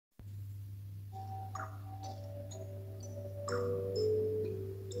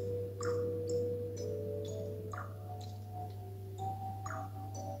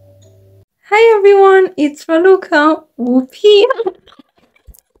Hi everyone, it's Raluca. Whoopee.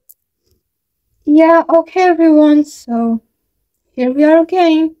 Yeah, okay everyone, so here we are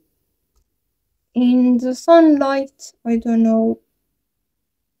again in the sunlight. I don't know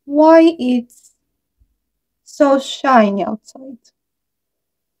why it's so shiny outside.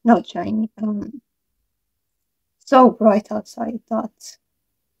 Not shiny, so bright outside that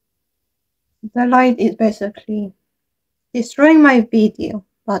the light is basically destroying my video,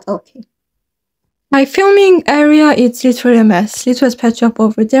 but okay. My filming area is literally a mess. Little pet shop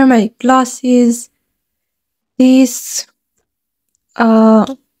over there, my glasses, this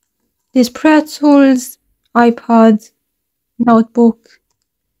uh these pretzels, iPad, notebook,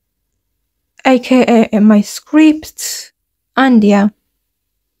 aka my script, and yeah,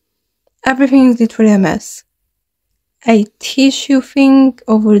 everything is literally a mess. A tissue thing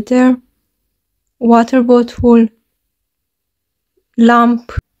over there, water bottle,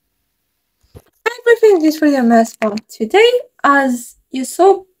 lamp, everything is literally a mess. But today, as you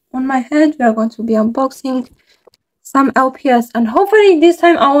saw on my head, we are going to be unboxing some LPS, and hopefully this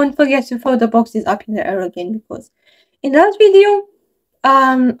time I won't forget to throw the boxes up in the air again, because in that video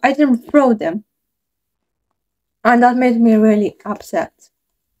I didn't throw them and that made me really upset.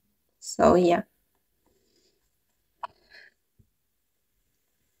 So yeah,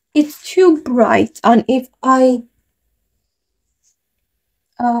 it's too bright, and if I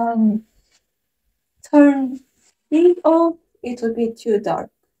turn it off it will be too dark.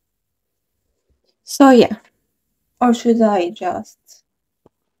 So yeah, or should I just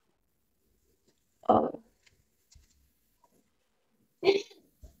okay,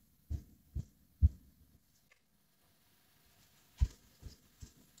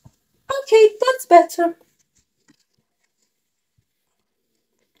 that's better.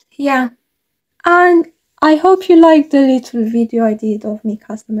 Yeah, and I hope you liked the little video I did of me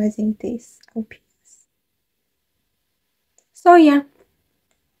customizing this LPS. So yeah,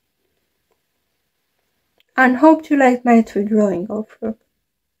 and hope you liked my little drawing of her,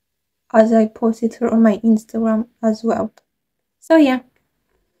 as I posted her on my Instagram as well. So yeah,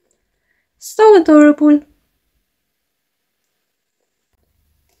 so adorable.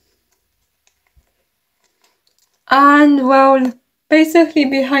 And well, basically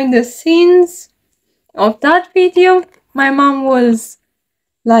behind the scenes of that video, my mom was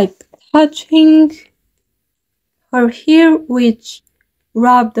like touching her hair, which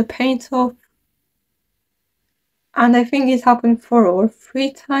rubbed the paint off, and I think it happened 4 or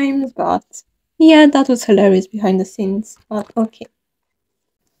 3 times, but yeah, that was hilarious behind the scenes, but okay.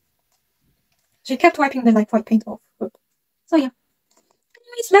 She kept wiping the like white paint off. So yeah.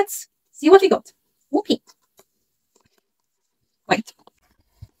 Anyways, let's see what we got. Whoopee. Wait.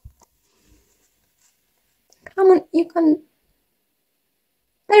 Come on, you can.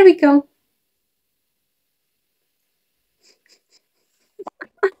 There we go.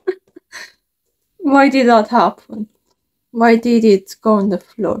 Why did that happen? Why did it go on the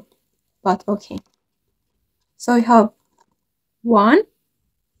floor? But okay. So we have 1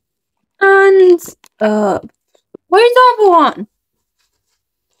 and where's the other one?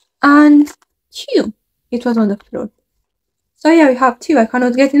 And 2. It was on the floor. So yeah, we have 2. I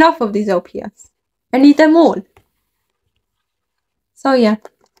cannot get enough of these LPS. I need them all. So yeah.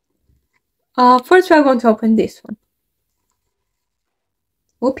 First we are going to open this one.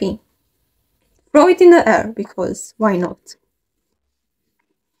 Whoopee. Throw it in the air, because why not?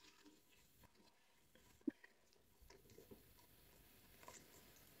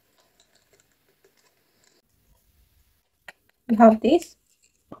 We have this.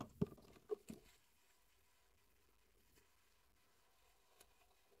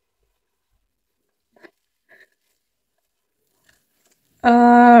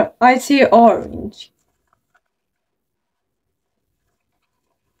 I see orange.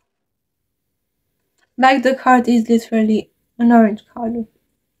 Like the card is literally an orange color.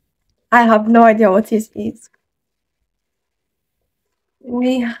 I have no idea what this is.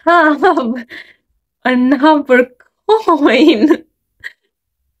 We have another coin.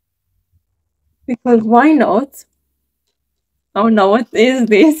 Because why not? Oh no, what is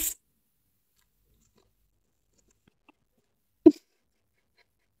this?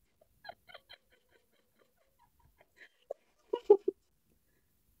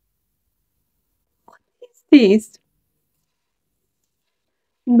 This.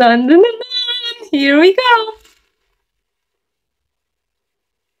 Dun, dun, dun, dun. Here we go.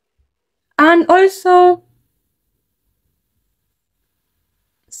 And also,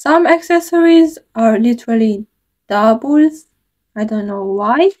 some accessories are literally doubles. I don't know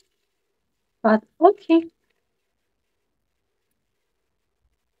why, but okay.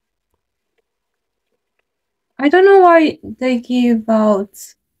 I don't know why they give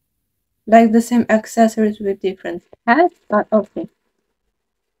out like the same accessories with different hats, but okay.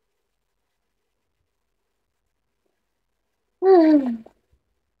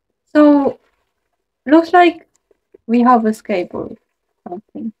 So looks like we have a skateboard.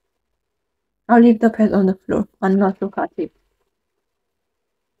 Something. I'll leave the pet on the floor and not look at it.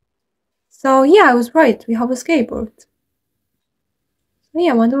 So yeah, I was right. We have a skateboard. So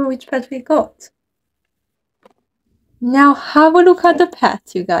yeah, I wonder which pet we got. Now have a look at the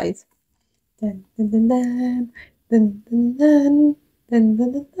pet, you guys. Dun, dun, dun, dun, dun, dun, dun, dun,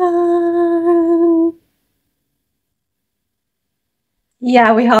 dun, dun, dun.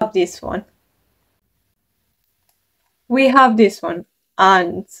 Yeah, we have this one. We have this one.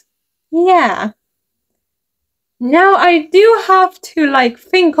 And yeah. Now I do have to like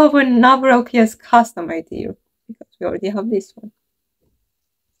think of another OPS custom idea because we already have this one.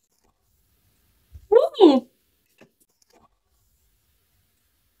 Ooh.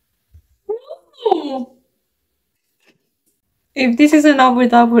 Ooh. If this is another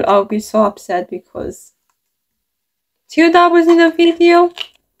double, I'll be so upset because 2 doubles in a video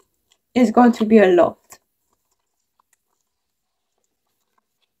is going to be a lot.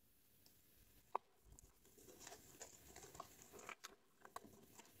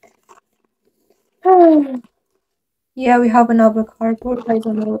 Yeah, we have another cardboard. I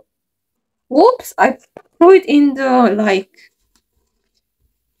don't know. Whoops! I threw it in the like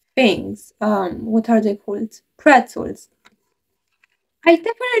things. What are they called? Pretzels. I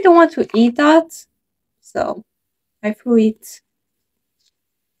definitely don't want to eat that, so I threw it.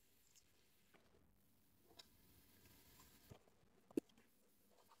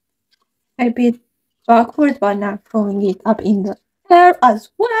 A bit backward, but now throwing it up in the air as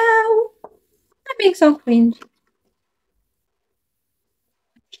well. That makes some cringe.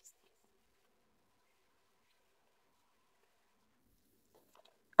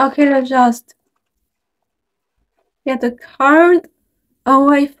 Okay, let's just get the card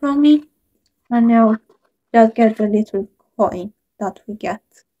away from me. And now just get the little coin that we get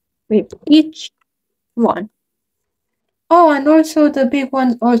with each one. Oh, and also the big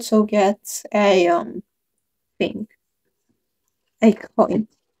one also gets a thing. A coin.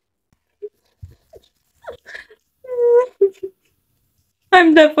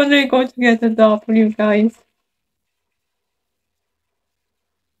 I'm definitely going to get a W, guys.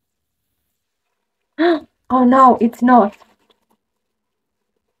 Oh no, it's not.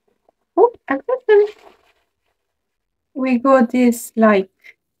 Oh, accessory. We got this like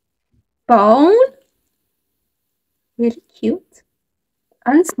bone. Really cute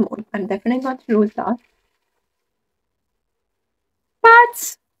and small. I'm definitely going to lose that.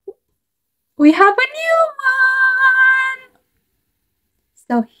 But we have a new one.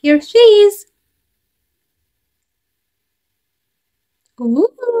 So here she is. Ooh.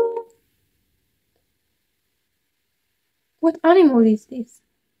 What animal is this?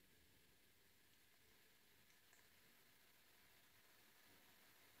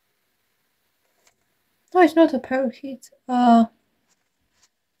 No, it's not a parakeet.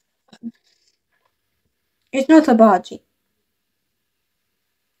 It's not a budgie.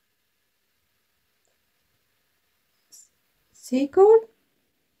 Seagull?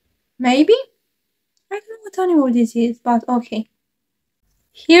 Maybe? I don't know what animal this is, but okay.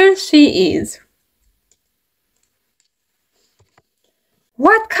 Here she is.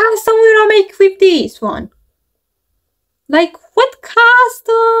 What custom will I make with this one? Like, what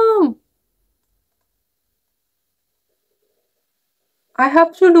custom? I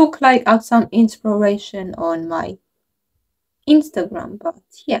have to look like at some inspiration on my Instagram, but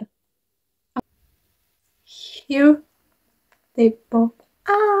yeah. Here they both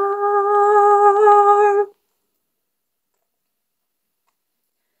are.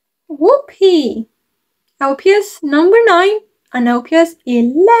 Whoopee! LPS number 9 and LPS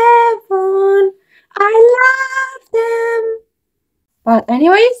 11. I love them. But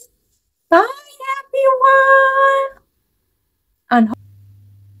anyways, bye everyone. And